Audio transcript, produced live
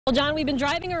Well, John, we've been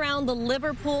driving around the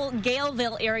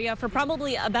Liverpool-Galeville area for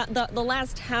probably about the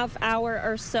last half hour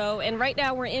or so. And right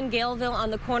now we're in Galeville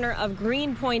on the corner of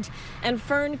Greenpoint and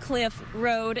Ferncliff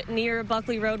Road near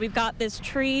Buckley Road. We've got this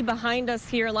tree behind us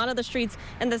here. A lot of the streets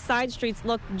and the side streets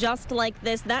look just like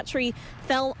this. That tree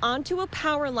fell onto a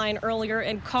power line earlier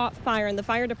and caught fire, and the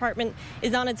fire department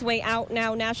is on its way out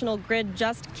now. National Grid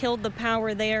just killed the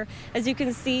power there. As you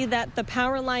can see, that the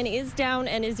power line is down,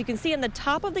 and as you can see in the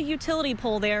top of the utility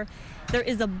pole there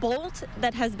is a bolt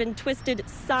that has been twisted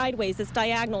sideways. It's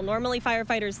diagonal. Normally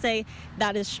firefighters say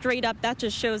that is straight up. That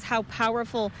just shows how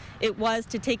powerful it was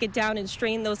to take it down and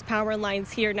strain those power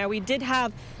lines here. Now, we did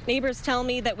have neighbors tell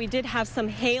me that we did have some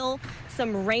hail,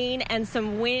 some rain, and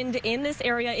some wind in this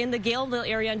area, in the Galeville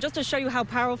area. And just to show you how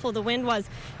powerful the wind was,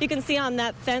 you can see on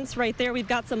that fence right there, we've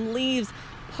got some leaves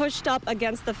pushed up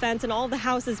against the fence, and all the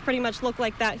houses pretty much look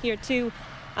like that here too.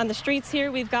 On the streets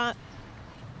here, we've got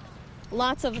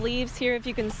lots of leaves here, if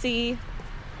you can see,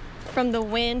 from the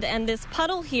wind, and this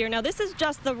puddle here. Now, this is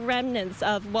just the remnants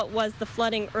of what was the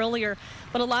flooding earlier,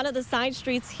 but a lot of the side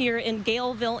streets here in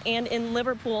Galeville and in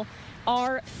Liverpool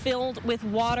are filled with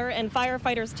water, and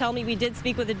firefighters tell me, we did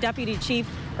speak with the deputy chief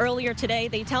earlier today,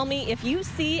 they tell me if you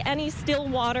see any still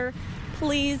water,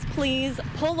 please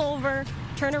pull over,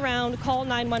 turn around, call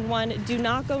 911. Do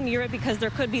not go near it because there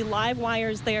could be live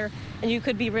wires there and you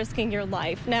could be risking your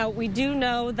life. Now, we do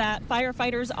know that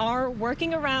firefighters are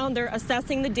working around. They're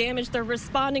assessing the damage. They're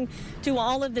responding to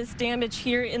all of this damage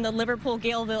here in the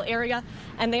Liverpool-Galeville area,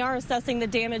 and they are assessing the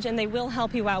damage, and they will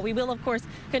help you out. We will, of course,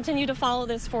 continue to follow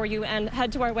this for you, and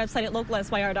head to our website at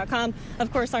localsyr.com.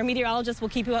 Of course, our meteorologist will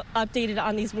keep you updated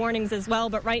on these warnings as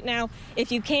well. But right now,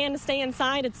 if you can, stay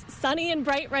inside. It's sunny and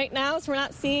bright right now, so we're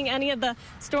not seeing any of the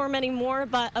storm anymore.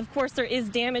 But, of course, there is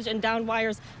damage and downed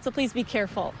wires, so please be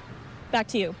careful. Back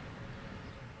to you.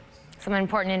 Some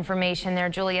important information there,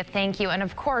 Julia. Thank you. And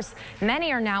of course,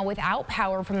 many are now without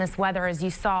power from this weather, as you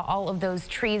saw all of those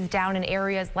trees down in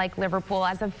areas like Liverpool.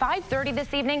 As of 5:30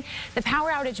 this evening, the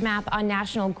power outage map on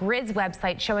National Grid's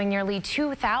website showing nearly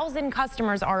 2,000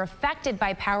 customers are affected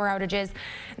by power outages.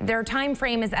 Their time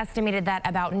frame is estimated that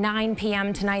about 9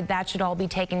 p.m. tonight. That should all be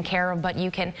taken care of, but you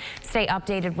can stay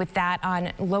updated with that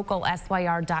on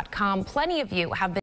localsyr.com. Plenty of you have been